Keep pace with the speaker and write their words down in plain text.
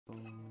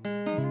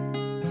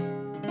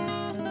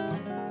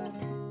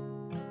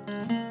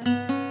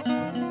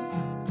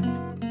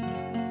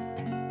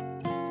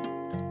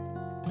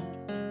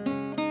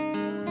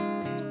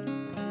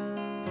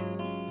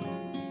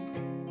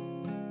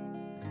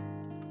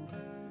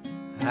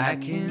I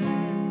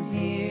can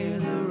hear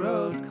the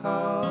road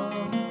call.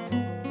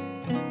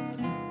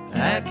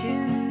 I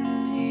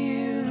can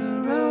hear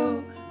the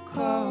road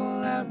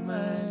call out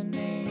my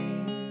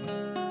name.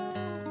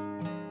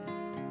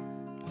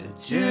 A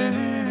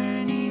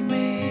journey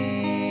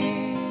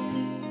made,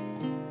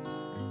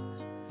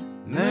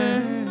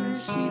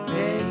 mercy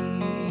paid,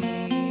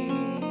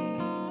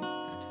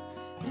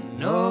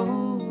 an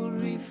old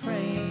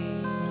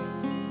refrain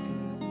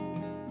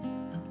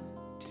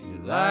to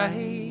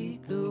light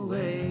the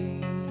way.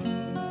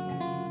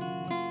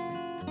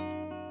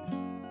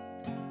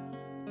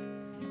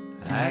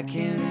 I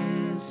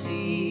can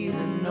see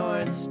the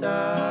North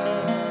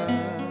Star.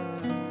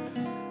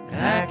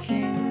 I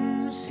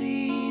can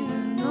see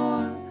the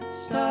North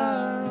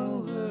Star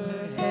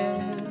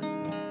overhead.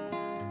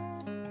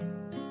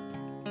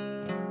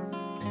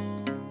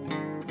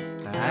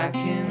 I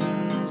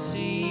can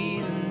see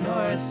the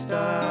North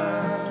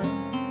Star.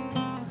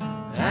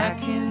 I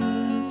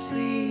can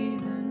see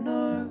the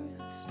North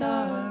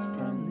Star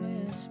from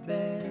this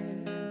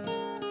bed.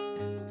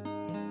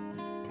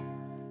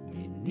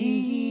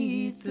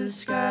 Beneath the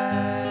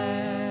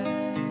sky,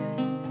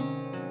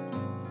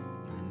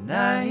 the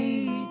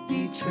night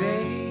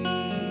betrayed,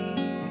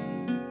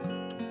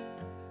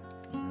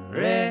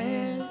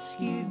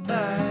 rescued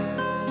by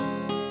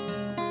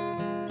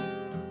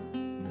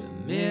the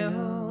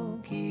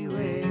Milky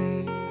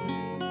Way.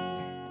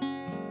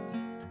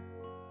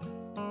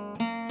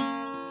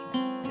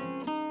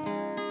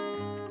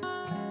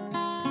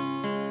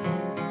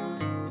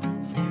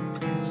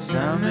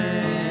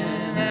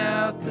 Summon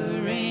out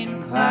the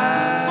rain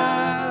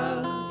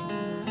clouds.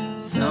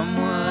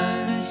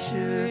 Someone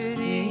should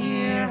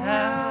hear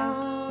how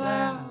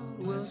loud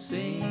we'll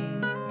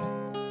sing.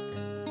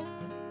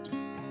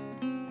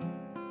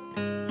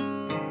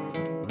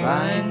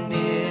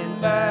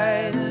 Blinded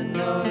by the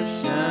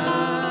notion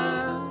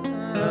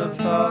of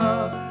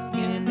fog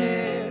and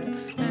air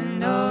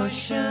and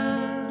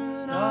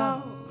ocean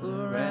all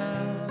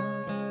around.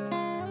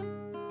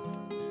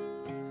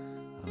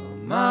 Oh,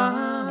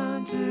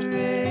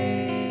 Monterey,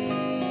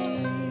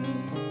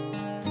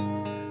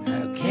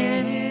 how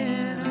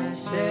can I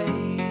say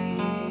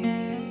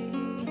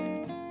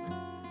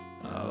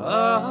I'll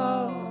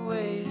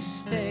always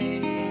stay,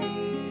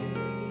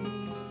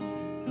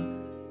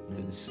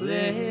 then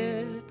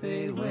slip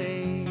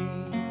away.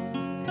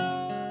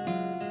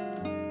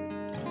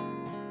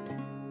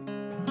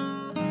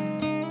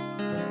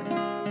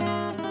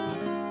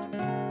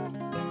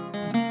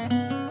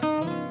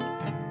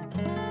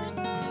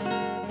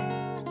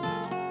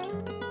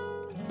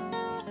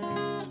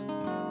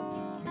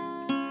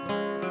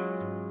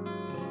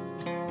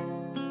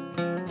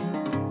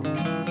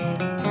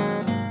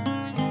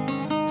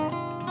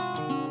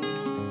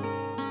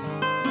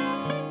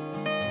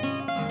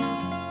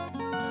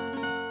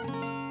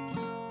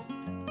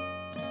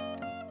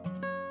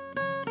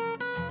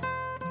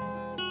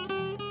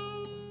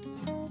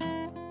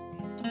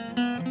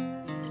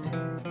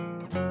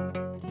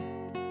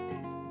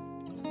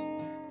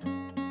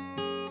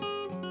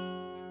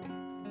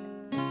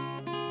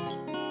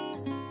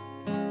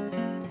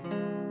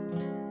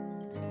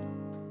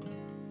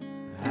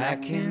 I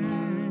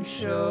can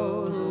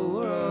show the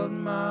world,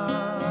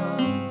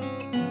 Mom.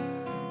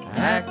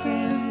 I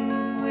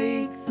can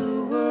wake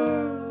the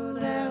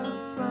world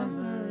out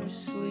from her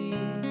sleep.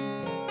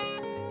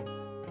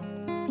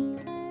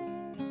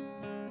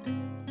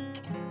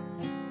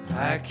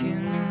 I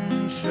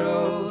can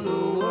show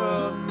the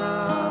world,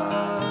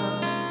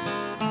 Mom.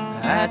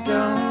 I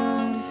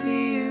don't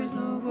fear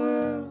the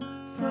world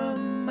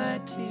from my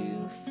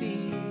 2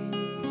 feet.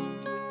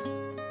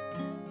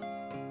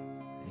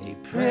 A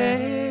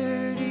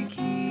prayer to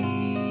keep,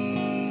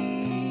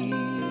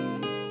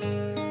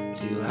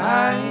 to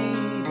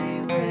hide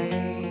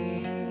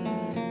away.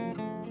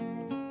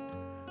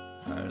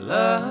 Our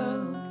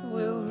love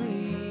will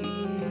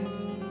reach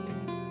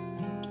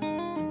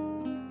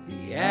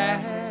the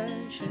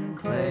ash and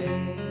clay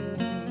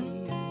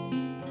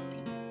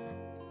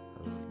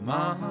of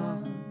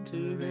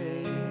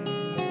Monterey.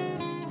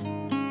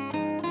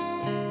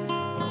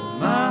 Oh,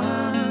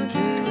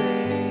 Monterey,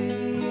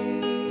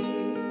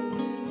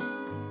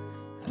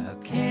 how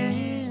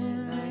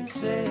can I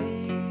say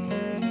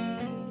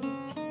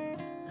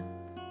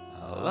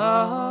I'll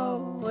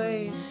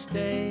always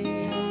stay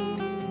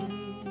and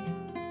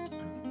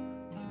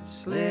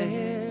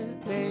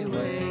slip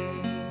away?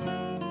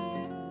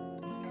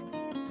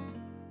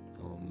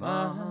 Oh,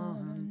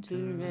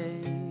 Monterey.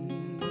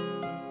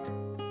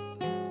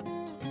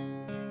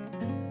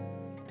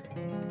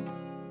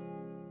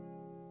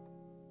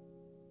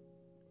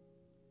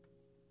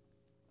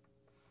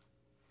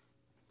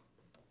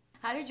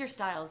 How did your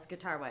styles,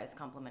 guitar-wise,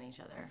 complement each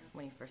other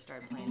when you first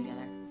started playing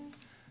together?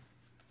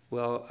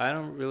 Well, I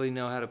don't really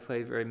know how to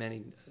play very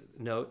many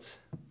notes,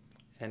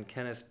 and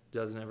Kenneth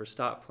doesn't ever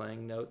stop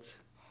playing notes,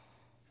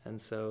 and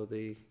so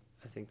I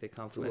think they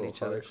complement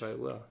each other quite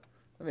well.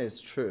 I mean, it's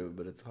true,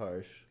 but it's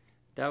harsh.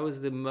 That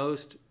was the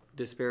most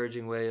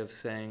disparaging way of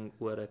saying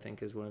what I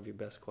think is one of your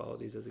best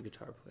qualities as a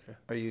guitar player.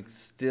 Are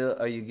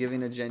you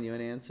giving a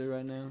genuine answer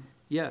right now?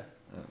 Yeah.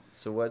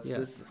 So what's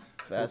this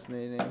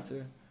fascinating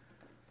answer?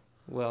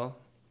 Well,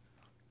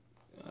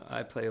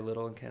 I play a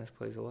little and Kenneth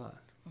plays a lot.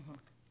 Mm-hmm.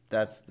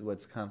 That's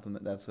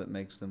what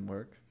makes them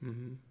work?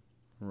 Mm-hmm.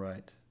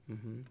 Right.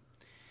 Mm-hmm.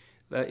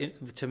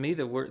 To me,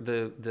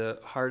 the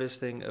hardest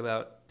thing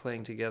about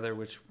playing together,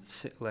 which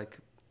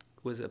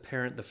was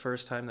apparent the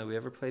first time that we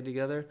ever played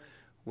together,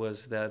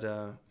 was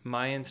that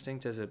my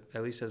instinct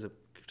at least as a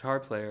guitar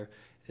player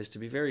is to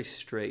be very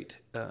straight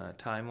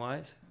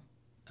time-wise.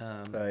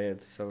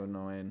 It's so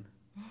annoying.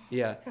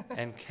 Yeah,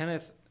 and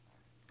Kenneth,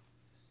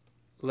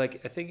 I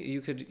think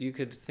you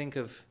could think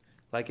of,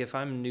 if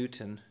I'm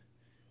Newton,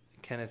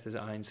 Kenneth is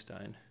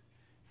Einstein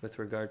with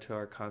regard to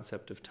our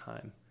concept of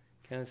time.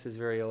 Kenneth is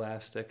very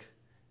elastic,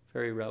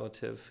 very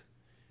relative,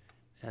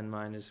 and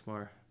mine is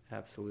more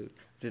absolute.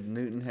 Did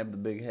Newton have the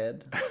big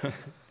head?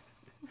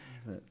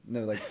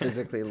 No,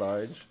 physically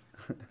large?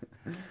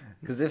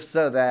 Because if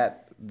so,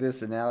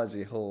 this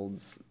analogy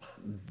holds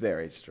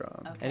very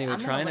strong. Okay, anyway,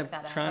 trying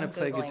to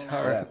play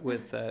guitar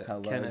with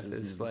Kenneth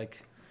is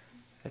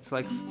it's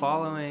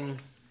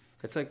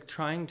like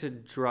trying to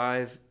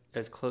drive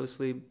as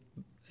closely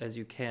as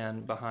you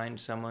can behind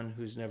someone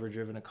who's never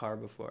driven a car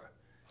before.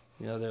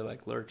 They're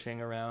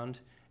lurching around,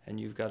 and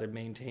you've got to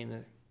maintain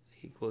an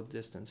equal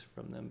distance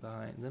from them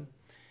behind them.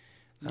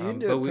 You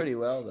do it pretty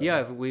well, though.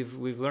 Yeah,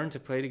 we've learned to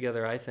play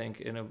together, I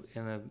think, in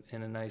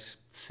a nice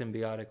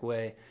symbiotic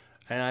way,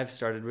 and I've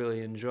started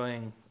really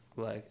enjoying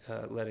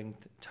letting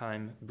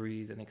time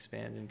breathe and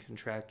expand and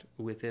contract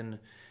within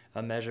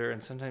a measure,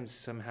 and sometimes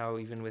somehow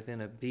even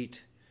within a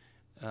beat,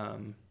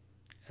 and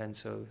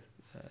so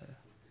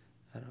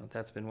I don't know.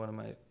 That's been one of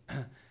my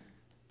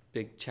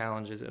big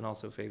challenges and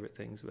also favorite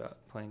things about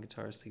playing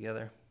guitars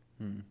together.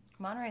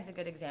 Monterey is a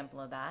good example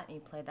of that.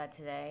 You played that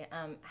today.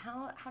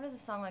 How does a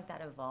song like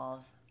that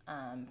evolve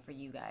for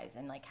you guys?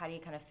 And how do you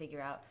kind of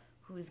figure out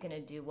who's going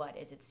to do what?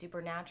 Is it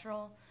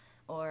supernatural,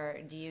 or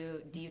do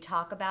you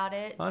talk about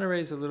it?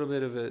 Monterey's a little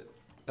bit of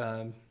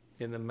a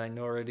in the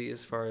minority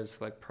as far as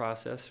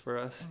process for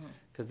us,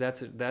 because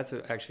that's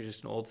actually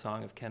just an old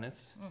song of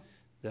Kenneth's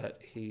that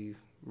he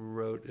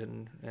wrote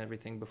and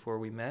everything before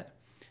we met,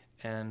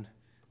 and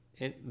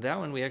that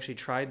one we actually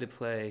tried to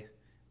play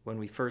when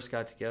we first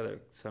got together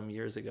some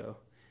years ago,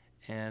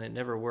 and it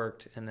never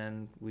worked. And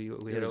then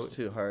it was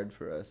too hard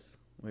for us.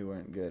 We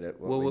weren't good at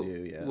what we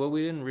do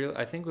yet.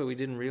 I think what we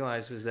didn't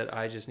realize was that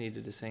I just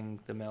needed to sing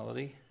the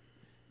melody.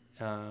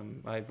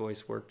 My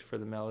voice worked for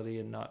the melody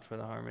and not for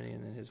the harmony,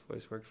 and then his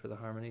voice worked for the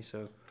harmony.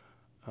 So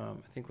I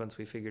think once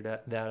we figured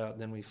that out,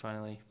 then we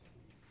finally,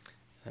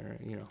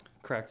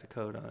 cracked the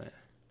code on it.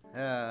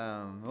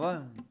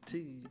 1,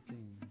 2, 3.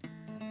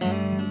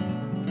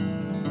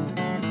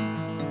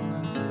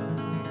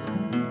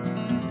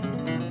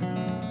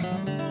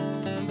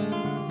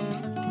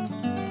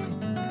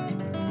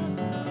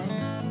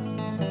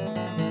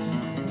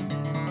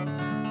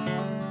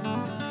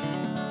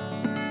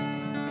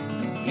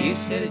 You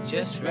said it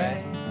just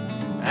right.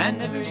 I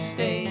never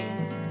stayed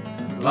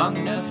long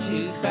enough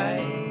to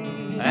fight.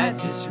 I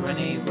just run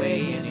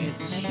away, and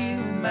it's you,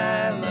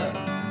 my love.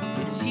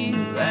 It's you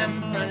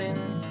I'm running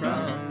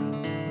from.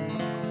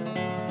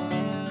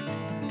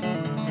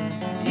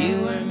 You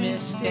were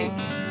mistaken,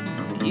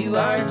 but you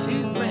are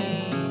to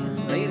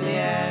blame. Lately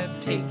I've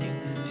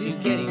taken to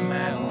getting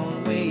my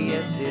own way.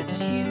 Yes,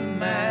 it's you,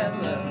 my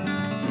love.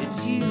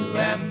 It's you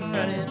I'm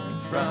running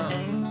from.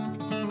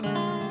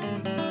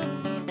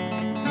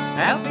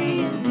 I'll be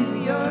in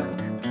New York,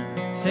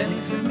 send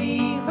for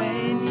me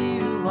when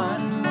you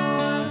want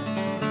more.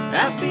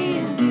 I'll be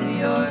in New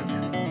York,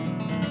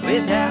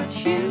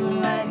 without you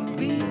like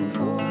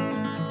before.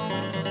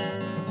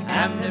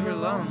 I'm never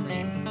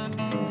lonely,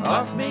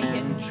 off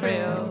making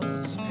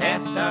trails,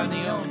 past I'm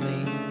the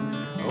only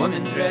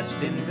woman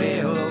dressed in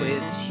veil. Oh,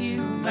 it's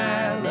you,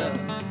 my love,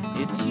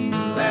 it's you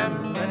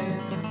I'm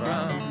running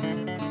from.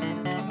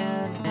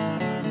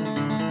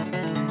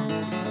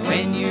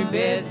 When your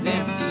bed's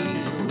empty,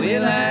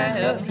 will I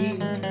appear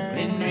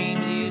in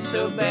dreams you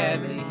so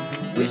badly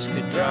wish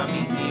could draw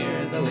me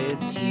near? Though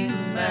it's you,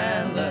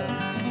 my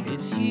love,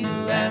 it's you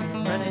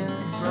I'm running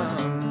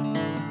from.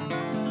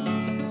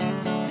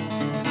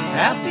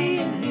 I'll be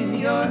in New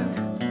York,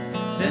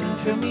 send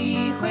for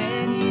me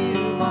when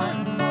you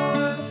want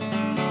more.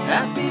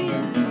 I'll be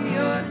in New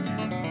York,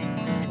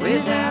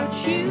 without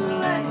you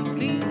like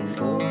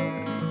before.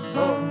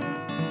 Oh,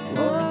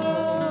 oh,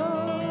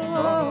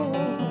 oh,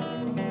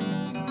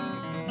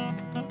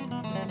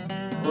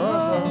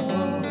 oh.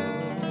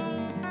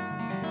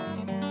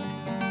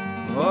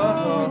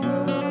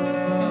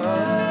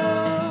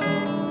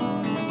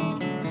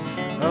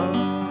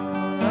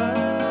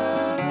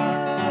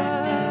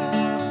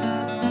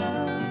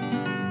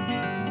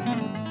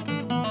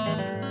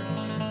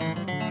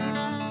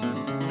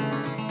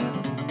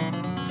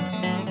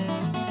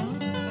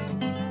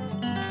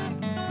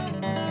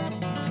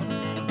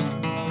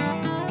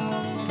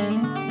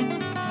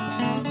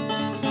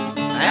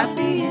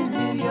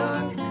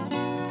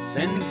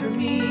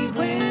 me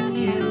when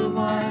you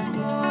want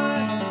more.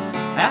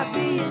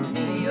 Happy in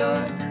New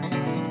York,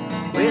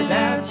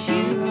 without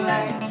you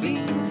like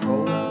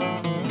before.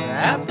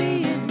 Happy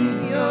in New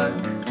York,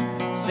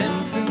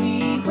 send for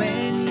me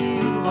when you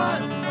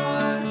want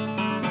more.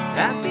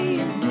 Happy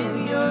in New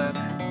York,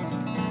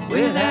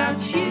 without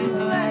you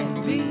like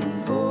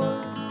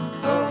before.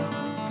 Oh,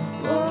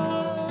 oh,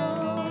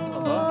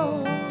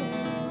 oh,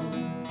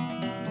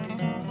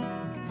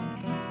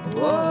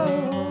 whoa,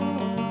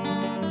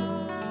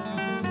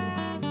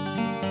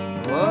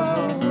 whoa,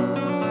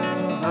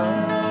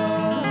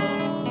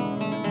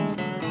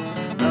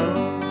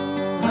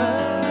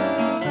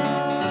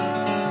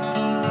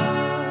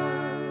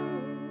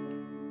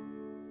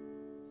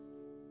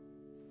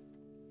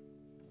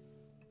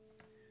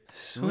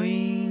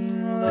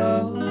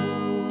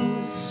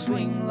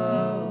 swing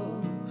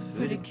low,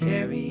 for to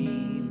carry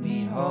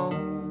me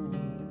home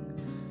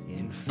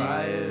and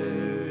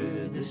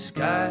fire the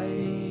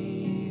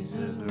skies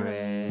of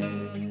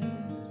red.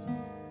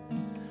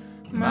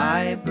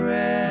 My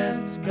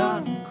breath's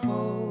gone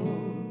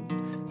cold,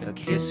 a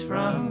kiss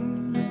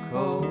from the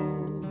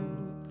cold,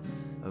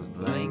 a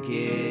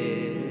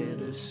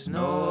blanket of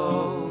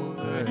snow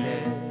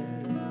overhead.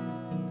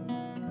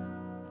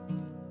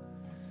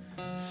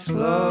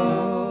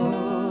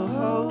 Slow,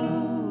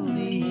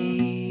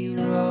 holy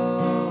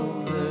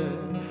roller,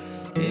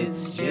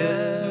 it's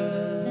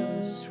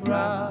just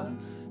rock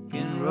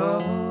and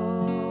roll.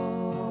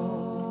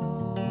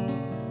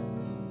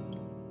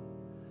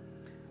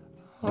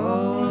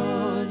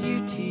 Hold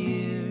your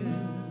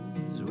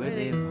tears where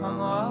they've hung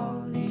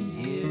all these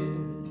years,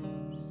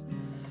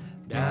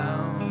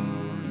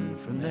 down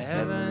from the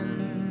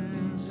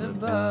heavens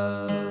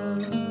above.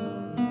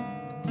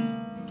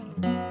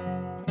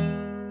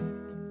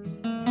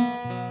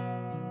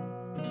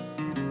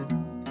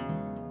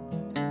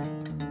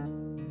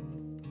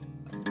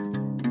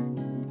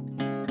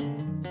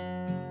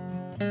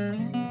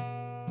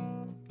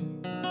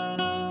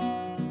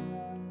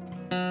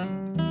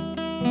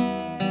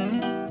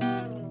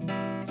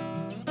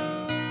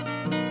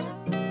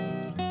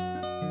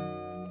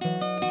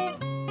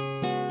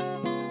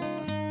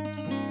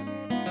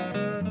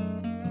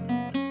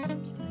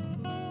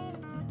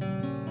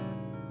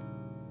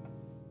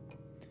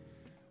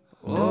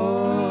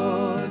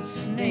 Oh,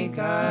 snake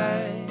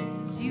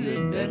eyes, you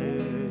had better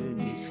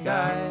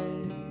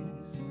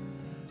disguise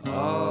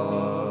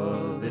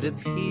all that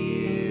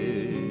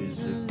appears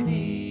of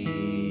thee.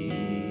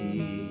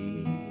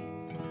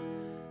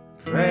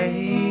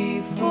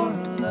 Pray for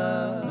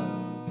love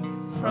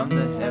from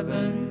the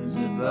heavens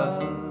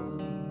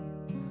above,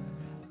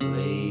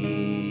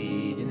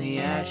 laid in the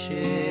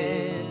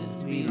ashes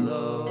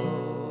below.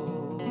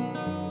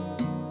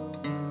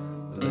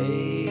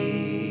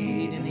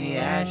 Laid in the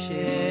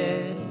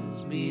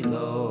ashes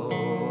below.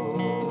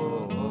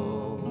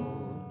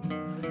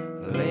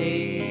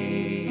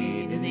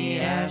 Laid in the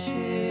ashes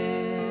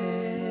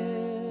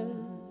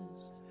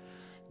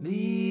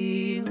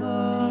below.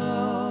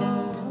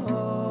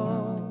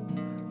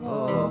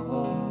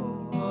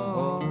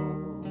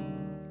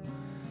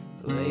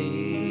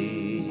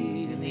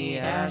 Laid in the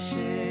ashes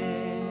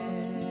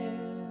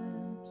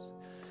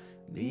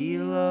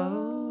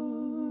below.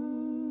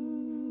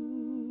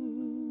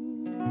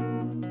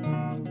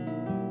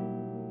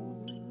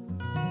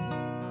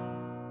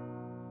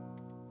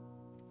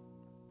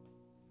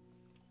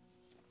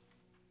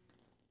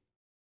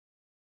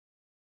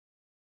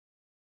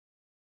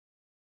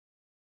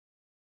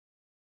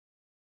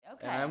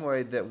 Okay. And I'm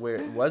worried that where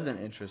it wasn't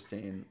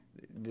interesting,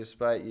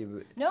 despite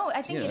you. No,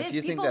 I think you know, it is. if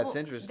you think that's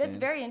interesting. That's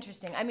very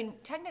interesting. I mean,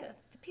 technically,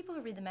 the people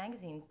who read the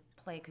magazine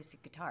play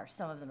acoustic guitar.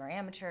 Some of them are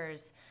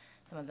amateurs.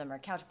 Some of them are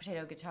couch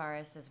potato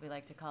guitarists, as we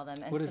like to call them.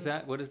 And What is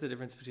that? What is the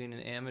difference between an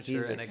amateur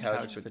He's and a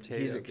couch potato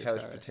He's a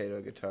couch guitarist?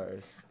 potato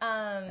guitarist,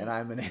 and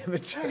I'm an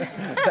amateur.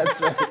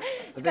 That's right.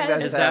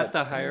 Is that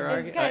the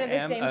hierarchy? It's kind of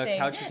the same a thing.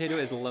 couch potato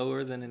is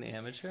lower than an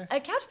amateur? A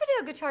couch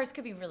potato guitarist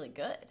could be really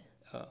good.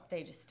 Oh.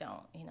 They just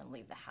don't,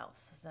 leave the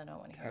house, so no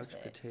one hears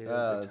Couch it. potato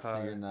Oh, guitar.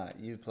 so you're not.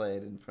 You play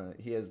it in front.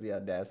 He has the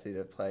audacity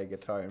to play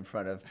guitar in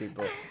front of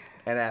people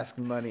and ask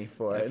money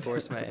for I it.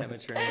 force my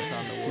amateurness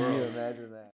on the Can you world. imagine that?